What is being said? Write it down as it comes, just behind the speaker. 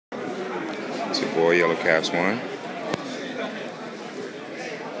It's your boy, Yellow Caps 1.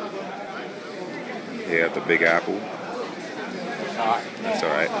 Here at the Big Apple. That's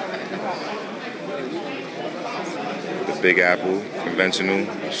alright. The Big Apple Conventional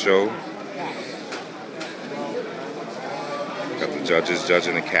Show. Got the judges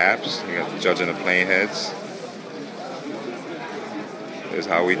judging the caps. You got the judging the plain heads. This is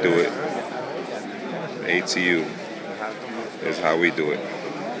how we do it. ATU. This is how we do it.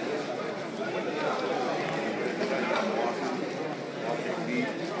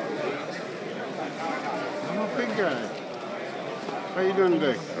 Big guy. How you doing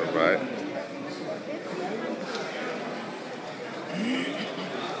today? All right.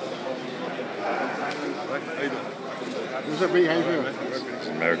 What's up, big? How you doing?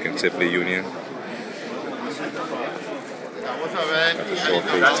 American Tippler Union. What's up, man? Got the short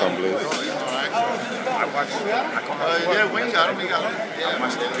face tumblers. Yeah, we got him. We got him. Yeah. I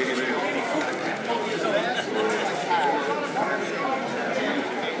watched that video.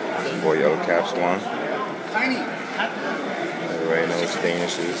 Boy, Yellow Caps 1. Everybody knows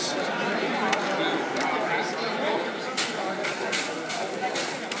Danishes.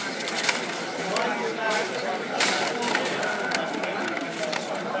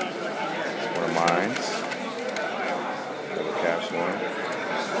 One of mine. Yellow Caps 1.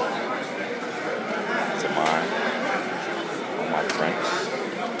 It's a mine. One of my Franks.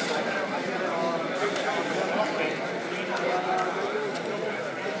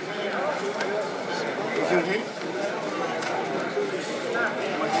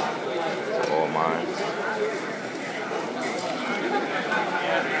 All mine.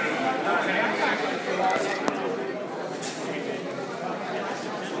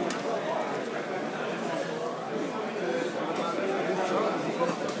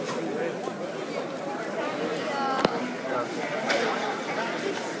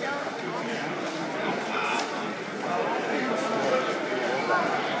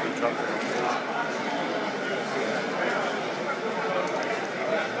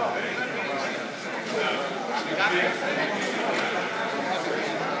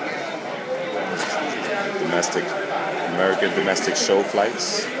 American domestic show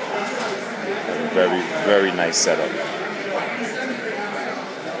flights. Very, very nice setup.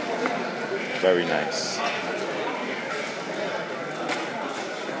 Very nice.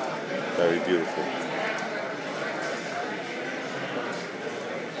 Very beautiful.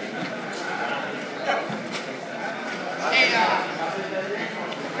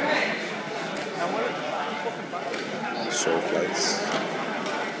 Show flights.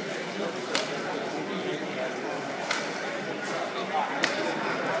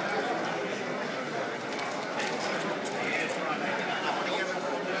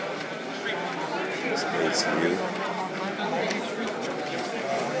 ATU.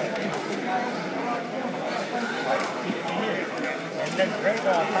 And then right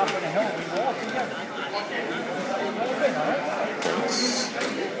on top of the hill, we walk together. Bronx.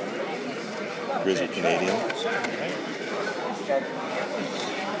 Grizzly Canadian.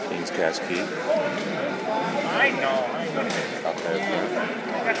 King's Cash Key. I know. Top head.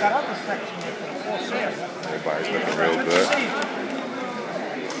 I got that other section for the full sale. Everybody's looking real good.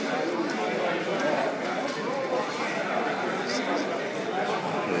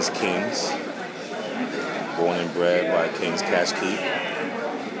 Here's Kings. Born and bred by King's Cash Key.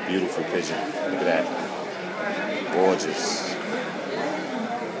 Beautiful pigeon. Look at that. Gorgeous.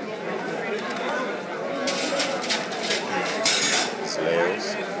 Slayers.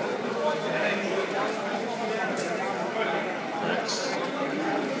 Next.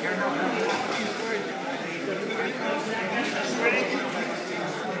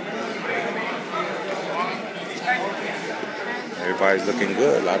 Everybody's looking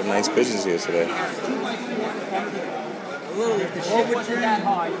good. A lot of nice pigeons here today.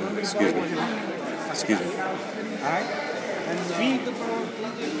 Excuse me. Excuse me. Alright? And feed the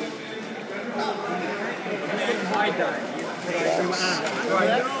My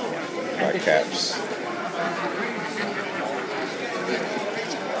caps.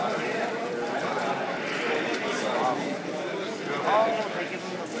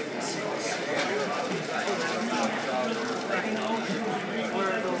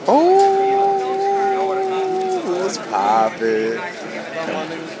 Oh, what's poppin'?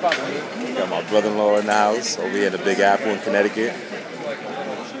 Got my brother-in-law in the house over here in the Big Apple in Connecticut.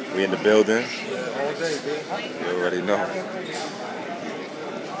 We in the building. You already know.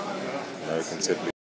 American Tippler.